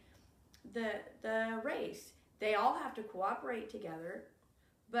break the race. They all have to cooperate together,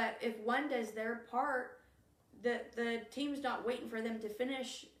 but if one does their part, the team's not waiting for them to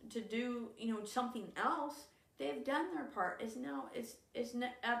finish to do something else. They've done their part. It's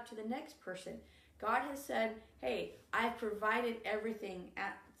up to the next person. God has said, hey, I've provided everything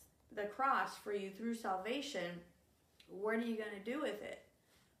at the cross for you through salvation. What are you going to do with it?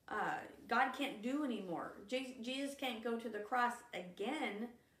 God can't do anymore. Jesus can't go to the cross again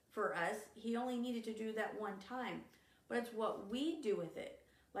for us. He only needed to do that one time. But it's what we do with it.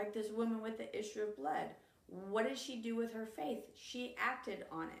 Like this woman with the issue of blood. What did she do with her faith? She acted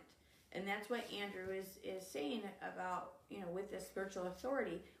on it. And that's what Andrew is saying about, with this spiritual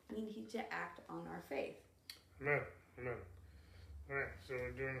authority, we need to act on our faith. Amen. Amen. All right, so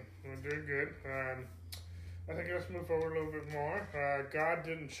we're doing good. I think let's move forward a little bit more. God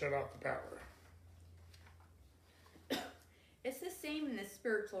didn't shut off the power. It's the same in the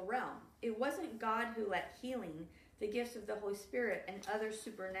spiritual realm. It wasn't God who let healing, the gifts of the Holy Spirit, and other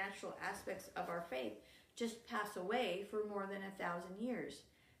supernatural aspects of our faith just pass away for more than 1,000 years.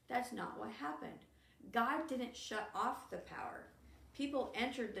 That's not what happened. God didn't shut off the power. People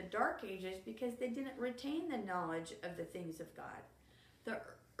entered the Dark Ages because they didn't retain the knowledge of the things of God. The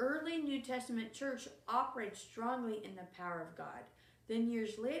early New Testament church operated strongly in the power of God. Then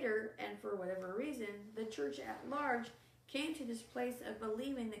years later, and for whatever reason, the church at large came to this place of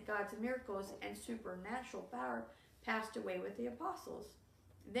believing that God's miracles and supernatural power passed away with the apostles.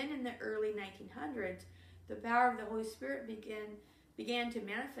 Then in the early 1900s, the power of the Holy Spirit began to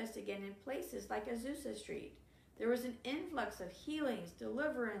manifest again in places like Azusa Street. There was an influx of healings,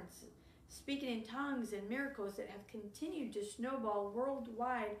 deliverance, speaking in tongues, and miracles that have continued to snowball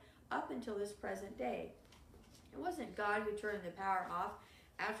worldwide up until this present day. It wasn't God who turned the power off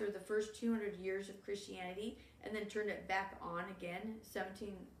after the first 200 years of Christianity and then turned it back on again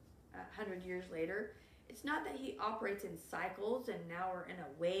 1,700 years later. It's not that he operates in cycles and now we're in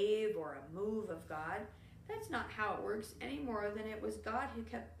a wave or a move of God. That's not how it works any more than it was God who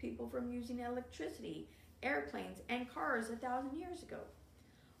kept people from using electricity, airplanes, and cars 1,000 years ago.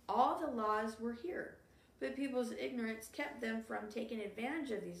 All the laws were here, but people's ignorance kept them from taking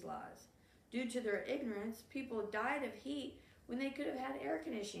advantage of these laws. Due to their ignorance, people died of heat when they could have had air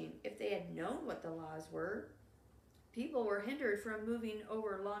conditioning if they had known what the laws were. People were hindered from moving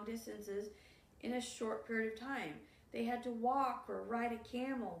over long distances in a short period of time. They had to walk or ride a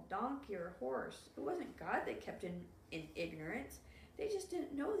camel, donkey, or horse. It wasn't God that kept in ignorance. They just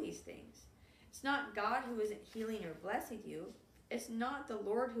didn't know these things. It's not God who isn't healing or blessing you. It's not the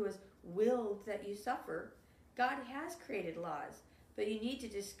Lord who has willed that you suffer. God has created laws, but you need to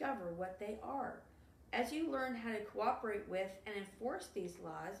discover what they are. As you learn how to cooperate with and enforce these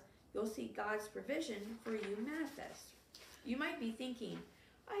laws, you'll see God's provision for you manifest. You might be thinking,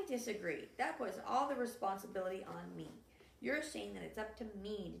 I disagree. That puts all the responsibility on me. You're saying that it's up to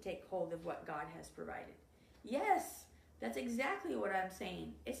me to take hold of what God has provided. Yes, that's exactly what I'm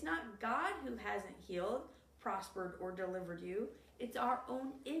saying. It's not God who hasn't healed, prospered, or delivered you. It's our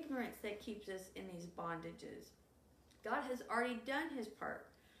own ignorance that keeps us in these bondages. God has already done his part.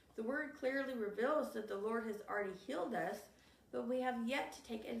 The word clearly reveals that the Lord has already healed us, but we have yet to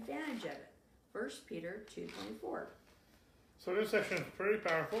take advantage of it. 1 Peter 2:24. So this section is pretty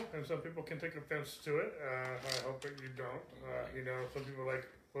powerful, and some people can take offense to it. I hope that you don't. Some people are like,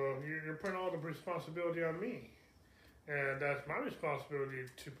 well, you're putting all the responsibility on me. And that's my responsibility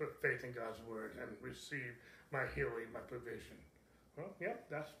to put faith in God's word and receive my healing, my provision. Well, yep,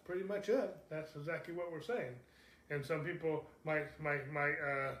 that's pretty much it. That's exactly what we're saying. And some people might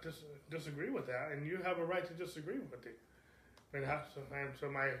disagree with that, and you have a right to disagree with it. So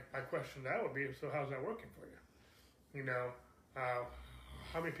my question to that would be, so how's that working for you?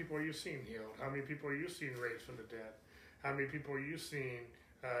 How many people are you seeing healed? How many people are you seeing raised from the dead? How many people are you seeing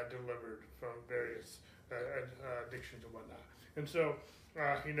delivered from various addictions and whatnot? And so,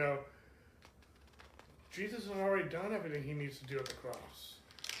 Jesus has already done everything he needs to do at the cross.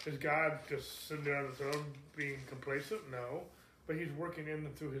 Is God just sitting there on the throne being complacent? No. But he's working in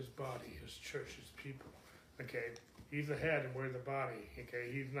and through his body, his church, his people. Okay? He's the head and we're the body.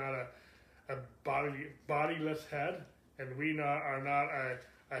 Okay? He's not a bodiless head, and we are not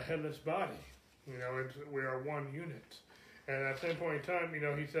a headless body. We are one unit. And at the same point in time,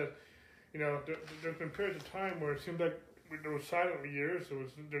 he said, there's been periods of time where it seemed like there was silent years. It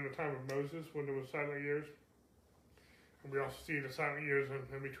was during the time of Moses when there was silent years. And we also see the silent years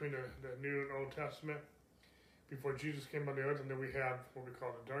in between the New and Old Testament before Jesus came on the earth, and then we have what we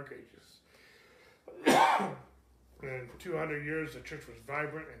call the Dark Ages. And 200 years, the church was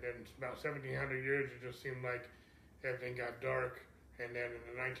vibrant, and then about 1700 years, it just seemed like everything got dark. And then in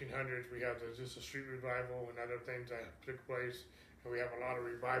the 1900s, we have the Azusa Street Revival and other things that took place. And we have a lot of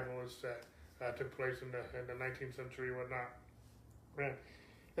revivalists that took place in the 19th century and whatnot. And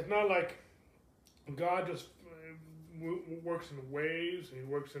it's not like God just works in waves, and he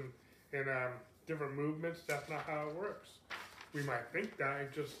works in different movements. That's not how it works. We might think that,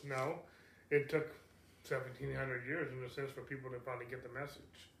 it took 1700 years in a sense for people to finally get the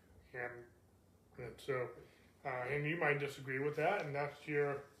message. And so, and you might disagree with that, and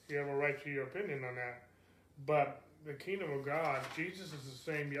you have a right to your opinion on that. But the kingdom of God, Jesus is the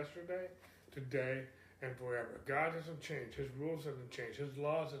same yesterday, today, and forever. God hasn't changed. His rules haven't changed. His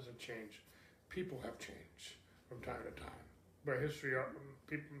laws hasn't changed. People have changed from time to time. But history,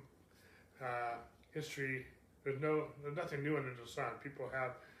 there's nothing new under the sun. People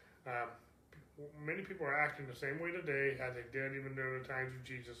have, many people are acting the same way today as they did even during the times of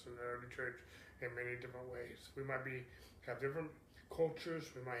Jesus in the early church in many different ways. We might have different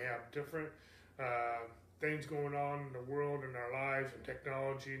cultures. We might have different things going on in the world, in our lives, and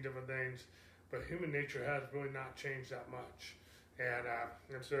technology and different things. But human nature has really not changed that much.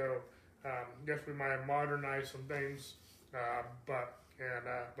 And so, yes, we might have modernized some things, but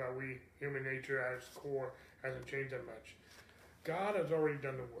human nature at its core hasn't changed that much. God has already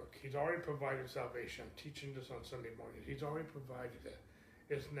done the work. He's already provided salvation. I'm teaching this on Sunday morning. He's already provided it.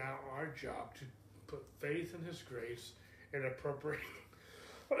 It's now our job to put faith in his grace and appropriate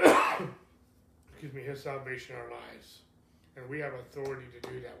his salvation in our lives. And we have authority to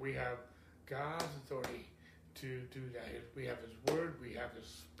do that. We have God's authority to do that. We have his word. We have his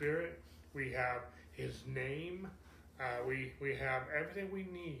spirit. We have his name. We have everything we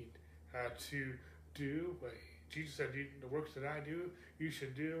need to do what Jesus said, the works that I do, you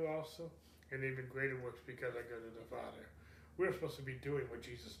should do also, and even greater works because I go to the Father. We're supposed to be doing what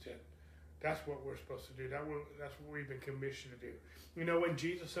Jesus did. That's what we're supposed to do. That's what we've been commissioned to do. When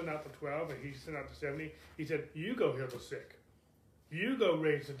Jesus sent out the 12 and he sent out the 70, he said, you go heal the sick. You go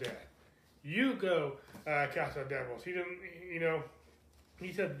raise the dead. You go cast out devils. He didn't,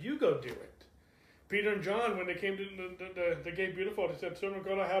 he said, you go do it. Peter and John, when they came to the gate beautiful, they said, servant of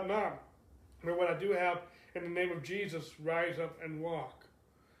God I have not. But what I do have, in the name of Jesus, rise up and walk.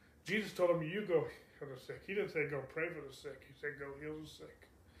 Jesus told him, you go heal the sick. He didn't say go pray for the sick. He said go heal the sick.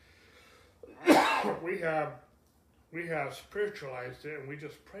 We have spiritualized it, and we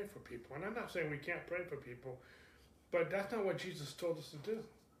just pray for people. And I'm not saying we can't pray for people, but that's not what Jesus told us to do.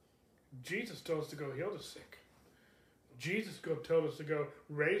 Jesus told us to go heal the sick. Jesus told us to go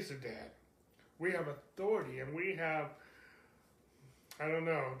raise the dead. We have authority, and we have,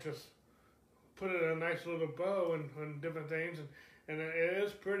 just put it in a nice little bow and different things, and it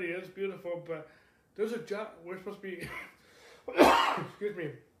is pretty, it's beautiful, but there's a job. We're supposed to be,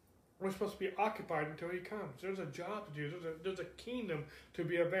 we're supposed to be occupied until he comes. There's a job to do. There's a kingdom to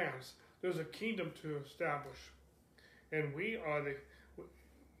be advanced. There's a kingdom to establish, and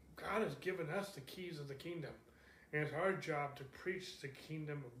God has given us the keys of the kingdom, and it's our job to preach the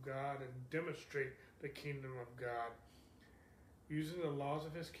kingdom of God and demonstrate the kingdom of God. Using the laws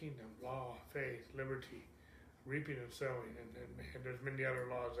of his kingdom, law, faith, liberty, reaping and sowing, and there's many other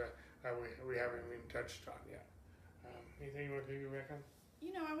laws that we haven't even touched on yet. Anything you want to piggyback on?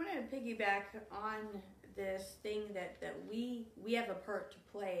 I want to piggyback on this thing that we have a part to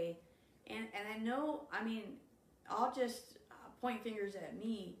play, and I know, I'll just point fingers at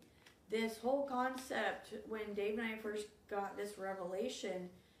me. This whole concept, when Dave and I first got this revelation,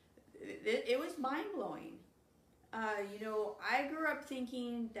 it was mind-blowing. I grew up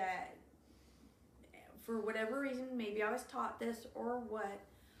thinking that for whatever reason, maybe I was taught this or what,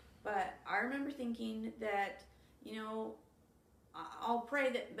 but I remember thinking that, I'll pray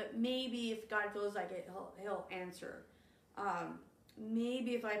that, but maybe if God feels like it, he'll answer.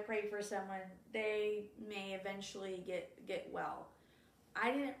 Maybe if I pray for someone, they may eventually get well.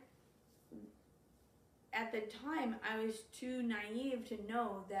 At the time, I was too naive to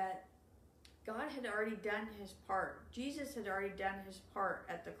know that God had already done his part. Jesus had already done his part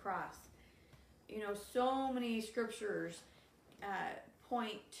at the cross. So many scriptures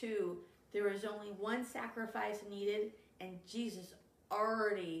point to there was only one sacrifice needed, and Jesus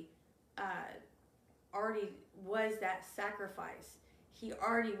already was that sacrifice. He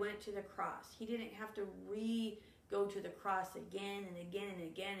already went to the cross. He didn't have to go to the cross again and again and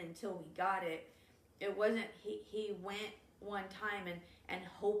again until we got it. It wasn't, he went one time and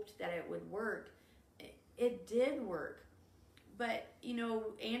hoped that it would work. It did work. But,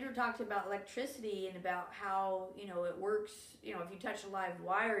 Andrew talked about electricity and about how, it works. If you touch a live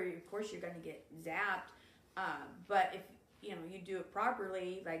wire, of course you're going to get zapped. But if, you do it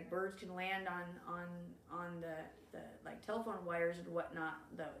properly, like birds can land on the like telephone wires and whatnot,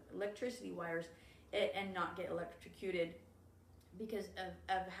 the electricity wires, and not get electrocuted because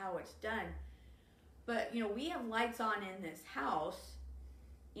of how it's done. But, we have lights on in this house,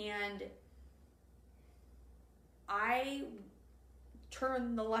 and I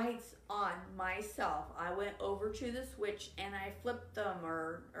turned the lights on myself. I went over to the switch and I flipped them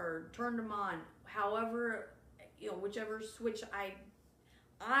or turned them on. However, whichever switch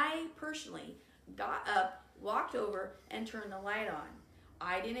I personally got up, walked over, and turned the light on.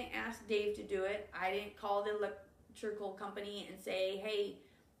 I didn't ask Dave to do it. I didn't call the electrical company and say, hey,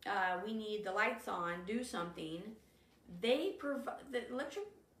 we need the lights on, do something. The electric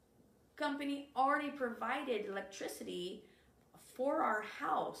company already provided electricity for our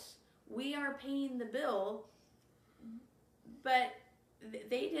house. We are paying the bill, but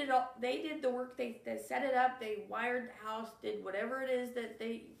they did the work. They set it up, they wired the house, did whatever it is that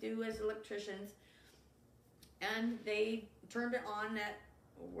they do as electricians, and they turned it on at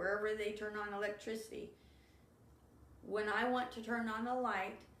wherever they turn on electricity. When I want to turn on a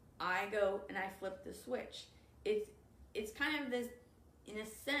light, I go and I flip the switch. It's kind of this, in a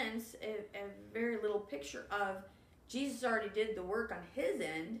sense, a very little picture of Jesus already did the work on his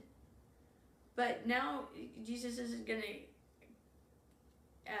end, but now Jesus isn't going to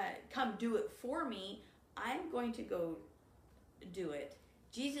come do it for me. I'm going to go do it.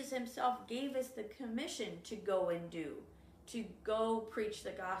 Jesus himself gave us the commission to go and do, to go preach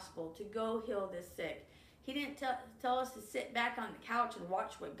the gospel, to go heal the sick. He didn't tell us to sit back on the couch and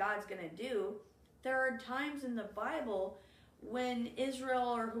watch what God's going to do. There are times in the Bible when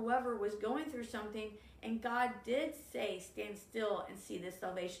Israel or whoever was going through something, and God did say, stand still and see the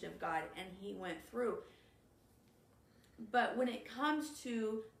salvation of God, and he went through. But when it comes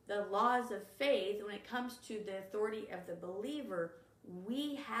to the laws of faith, when it comes to the authority of the believer,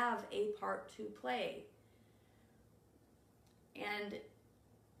 we have a part to play. And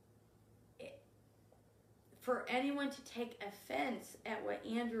for anyone to take offense at what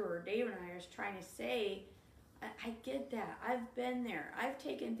Andrew or Dave and I are trying to say, I get that. I've been there. I've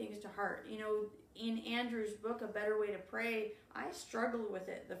taken things to heart. In Andrew's book, A Better Way to Pray, I struggled with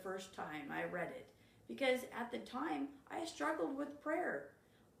it the first time I read it. Because at the time, I struggled with prayer.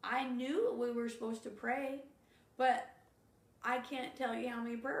 I knew we were supposed to pray, but I can't tell you how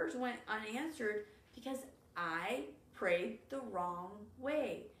many prayers went unanswered because I prayed the wrong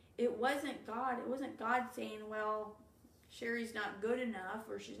way. It wasn't God. It wasn't God saying, well, Sherry's not good enough,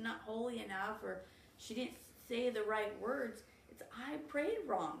 or she's not holy enough, or she didn't say the right words. It's I prayed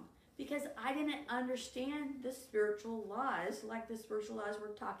wrong because I didn't understand the spiritual laws, like the spiritual laws we're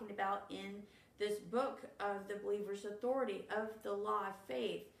talking about in this book of the believer's authority, of the law of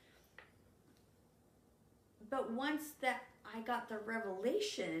faith. But once that I got the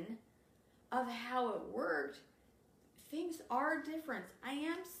revelation of how it worked, things are different. I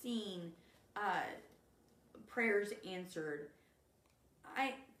am seeing prayers answered.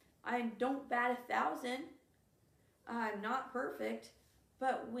 I don't bat 1,000. I'm not perfect.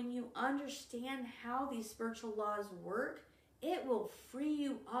 But when you understand how these spiritual laws work, it will free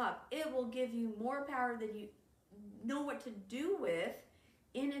you up. It will give you more power than you know what to do with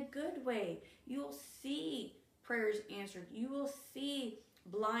in a good way. You'll see prayers answered. You will see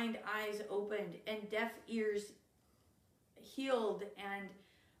blind eyes opened and deaf ears healed, and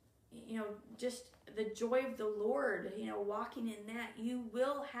just the joy of the Lord, walking in that. You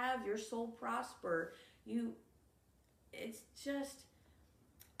will have your soul prosper. It's just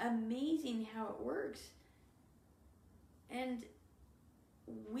amazing how it works. And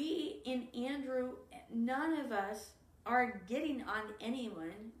we in Andrew, none of us are getting on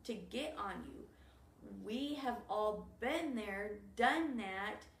anyone to get on you. We have all been there, done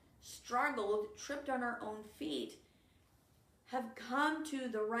that, struggled, tripped on our own feet, have come to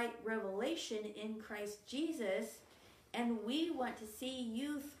the right revelation in Christ Jesus, and we want to see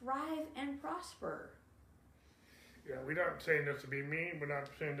you thrive and prosper. Yeah, we're not saying this to be mean. We're not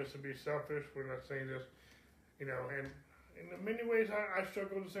saying this to be selfish. We're not saying this, and in many ways I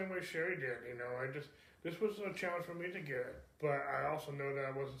struggled the same way Sherry did. This was a challenge for me to get it, but I also know that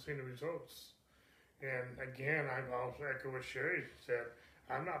I wasn't seeing the results. And again, I also echo what Sherry said.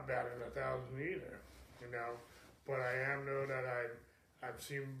 I'm not batting 1,000 either, but I am know that I've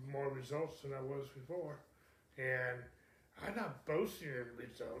seen more results than I was before. And I'm not boasting in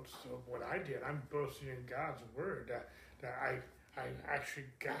results of what I did. I'm boasting in God's word that I actually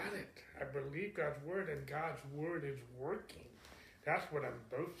got it. I believe God's word, and God's word is working. That's what I'm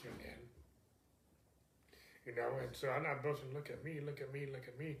boasting in. You know, and so I'm not boasting, look at me, look at me, look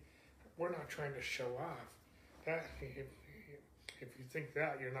at me. We're not trying to show off. That if you think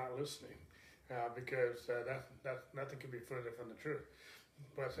that, you're not listening, because that's nothing can be further from the truth.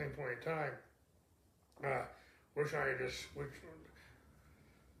 But at the same point in time, we're trying to just,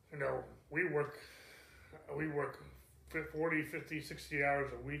 you know, we work 40, 50, 60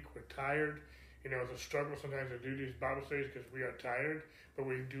 hours a week. We're tired. You know, it's a struggle sometimes to do these Bible studies because we are tired. But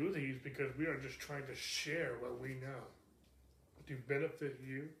we do these because we are just trying to share what we know to benefit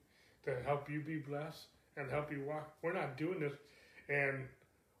you, to help you be blessed, and help you walk. We're not doing this, and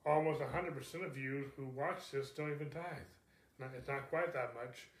almost 100% of you who watch this don't even tithe. It's not quite that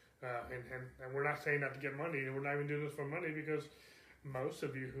much. And we're not saying that to get money, and we're not even doing this for money because most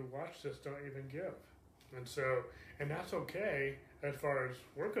of you who watch this don't even give. And so, and that's okay as far as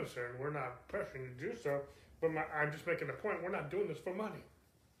we're concerned. We're not pressuring you to do so, but I'm just making the point, we're not doing this for money.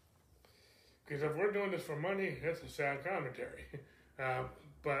 Because if we're doing this for money, that's a sad commentary.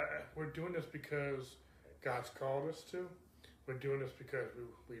 But we're doing this because God's called us to. We're doing this because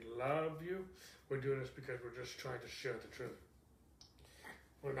we love you. We're doing this because we're just trying to share the truth.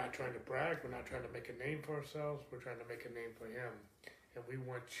 We're not trying to brag. We're not trying to make a name for ourselves. We're trying to make a name for Him. And we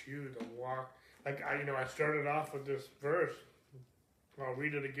want you to walk. Like, I started off with this verse. I'll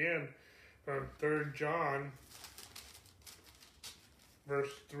read it again from 3 John, verse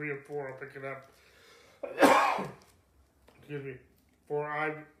 3 and 4. I'll pick it up. Excuse me. For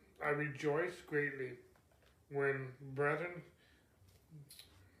I rejoice greatly when brethren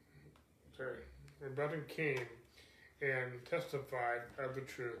came and testified of the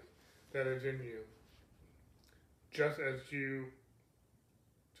truth that is in you, just as you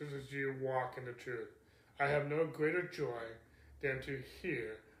walk in the truth. I have no greater joy than to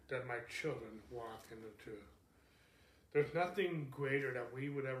hear that my children walk in the truth. There's nothing greater that we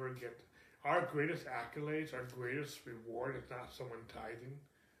would ever get. Our greatest accolades, our greatest reward is not someone tithing.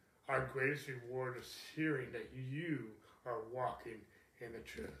 Our greatest reward is hearing that you are walking in the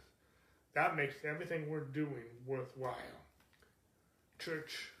truth. That makes everything we're doing worthwhile.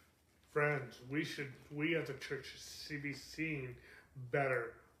 Church, friends, we as a church should be seeing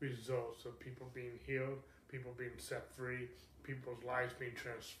better results of people being healed, people being set free, people's lives being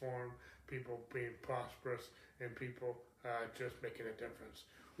transformed, people being prosperous, and people just making a difference.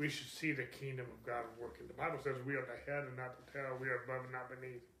 We should see the kingdom of God working. The Bible says we are the head and not the tail. We are above and not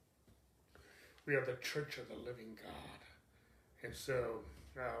beneath. We are the church of the living God. And so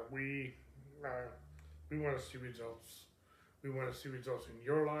we want to see results. We want to see results in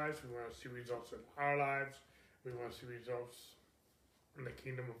your lives. We want to see results in our lives. We want to see results in the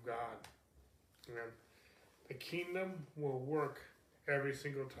kingdom of God. And the kingdom will work every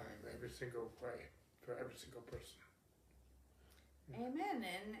single time, every single way, for every single person. Amen.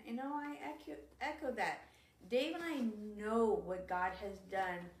 And, I echo that. Dave and I know what God has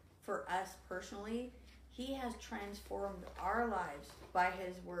done for us personally. He has transformed our lives by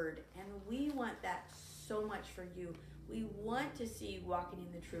His word. And we want that so much for you. We want to see you walking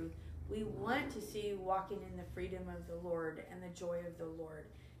in the truth. We want to see you walking in the freedom of the Lord and the joy of the Lord.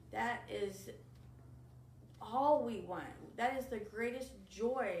 That is all we want. That is the greatest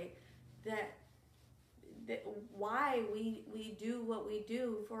joy that why we do what we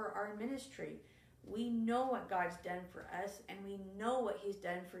do for our ministry. We know what God's done for us, and we know what He's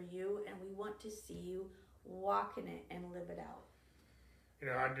done for you, and we want to see you walk in it and live it out.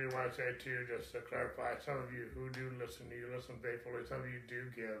 I do want to say too, just to clarify, some of you who do listen, you listen faithfully. Some of you do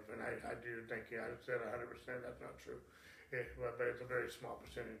give, and I do thank you. I said 100%. That's not true, but it's a very small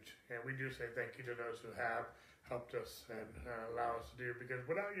percentage. And we do say thank you to those who have helped us and allow us to do. Because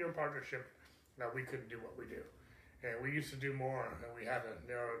without your partnership, we couldn't do what we do. And we used to do more, and we had to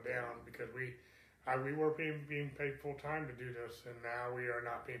narrow it down because we were being paid full time to do this, and now we are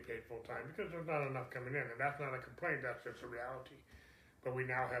not being paid full time because there's not enough coming in. And that's not a complaint. That's just a reality. But we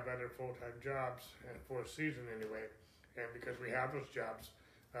now have other full-time jobs, and for a season anyway. And because we have those jobs,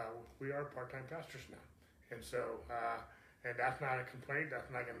 we are part-time pastors now. And so, and that's not a complaint.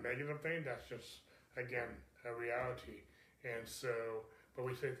 That's not a negative thing. That's just, again, a reality. And so, but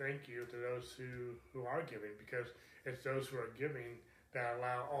we say thank you to those who are giving, because it's those who are giving that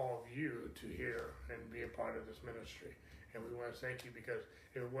allow all of you to hear and be a part of this ministry. And we want to thank you, because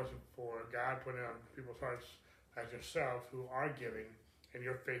if it wasn't for God putting it on people's hearts as yourself who are giving, and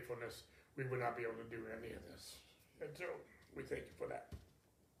your faithfulness, we would not be able to do any of this. And so We thank you for that.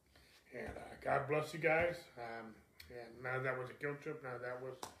 And God bless you guys. And none of that was a guilt trip. None of that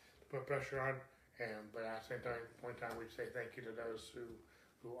was to put pressure on. But at the same time, point in time, we say thank you to those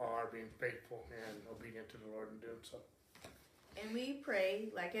who are being faithful and obedient to the Lord in doing so. And we pray,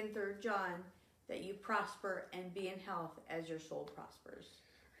 like in 3 John, that you prosper and be in health as your soul prospers.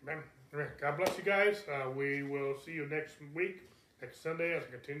 Amen. God bless you guys. We will see you next week, next Sunday, as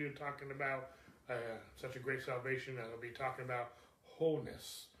we continue talking about such a great salvation. And we'll be talking about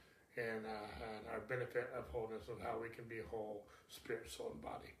wholeness and our benefit of wholeness, of how we can be whole, spirit, soul, and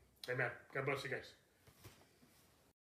body. Amen. God bless you guys.